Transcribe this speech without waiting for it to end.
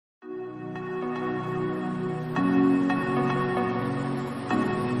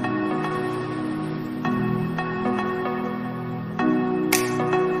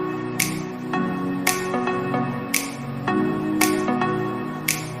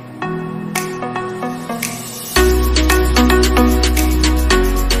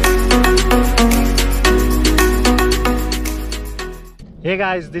Hey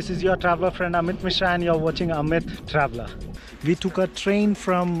guys, this is your traveler friend Amit Mishra and you're watching Amit Traveler. We took a train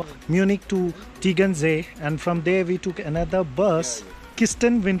from Munich to Tegernsee and from there we took another bus,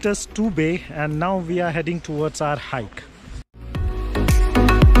 Kistenwinterstubbe, and now we are heading towards our hike.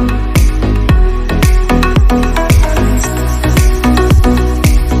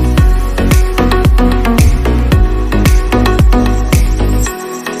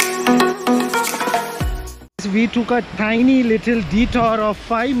 We took a tiny little detour of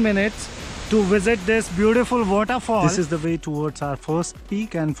 5 minutes to visit this beautiful waterfall. This is the way towards our first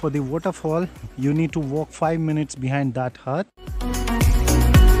peak, and for the waterfall you need to walk 5 minutes behind that hut.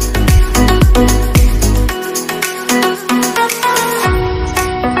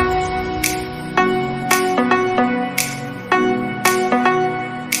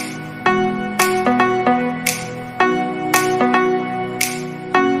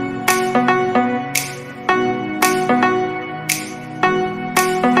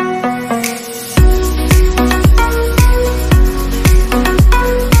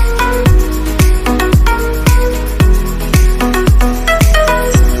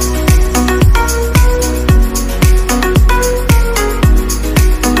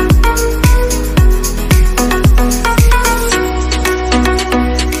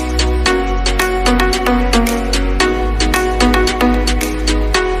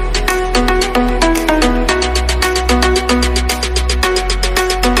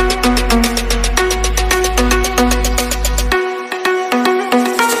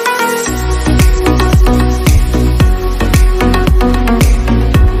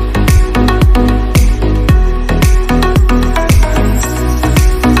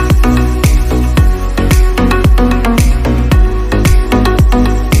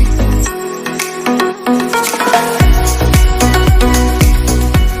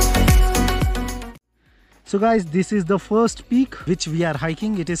 So guys, this is the first peak which we are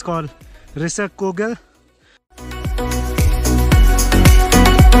hiking. It is called Risserkogel.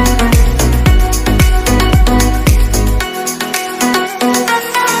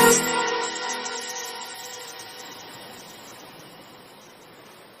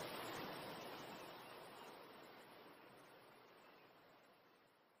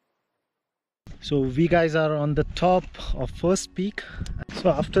 So we guys are on the top of first peak. So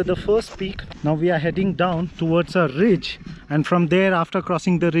after the first peak, now we are heading down towards a ridge, and from there, after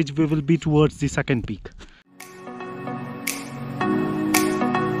crossing the ridge, we will be towards the second peak.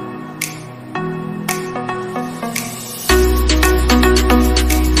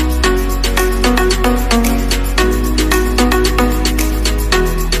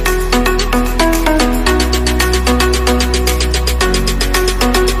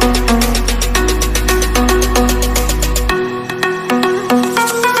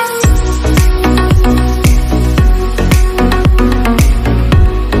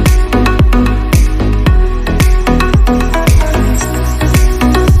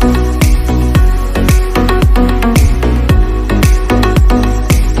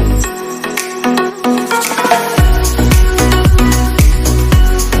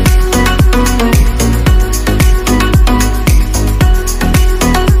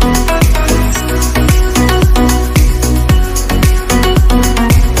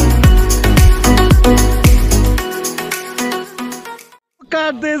 Look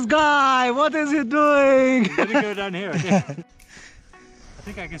at this guy! What is he doing? I'm gonna go down here. I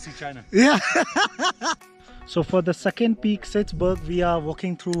think I can see China. Yeah. So for the second peak, Setzberg, we are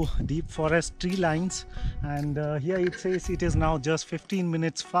walking through deep forest tree lines, and here it says it is now just 15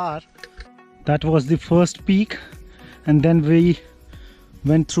 minutes far. That was the first peak, and then we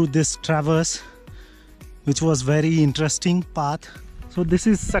went through this traverse, which was very interesting path. So this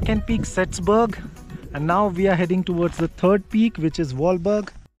is second peak, Setzberg, and now we are heading towards the third peak, which is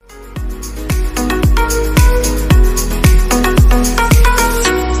Wallberg.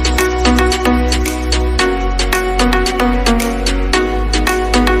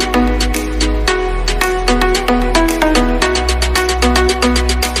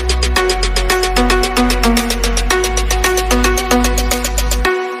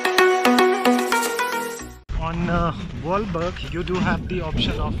 On Wallberg, you do have the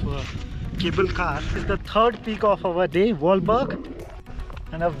option of cable car. This is the third peak of our day, Wallberg,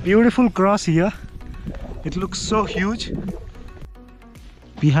 and a beautiful cross here. It looks so huge.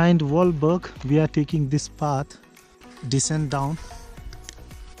 Behind Wallberg, we are taking this path, descend down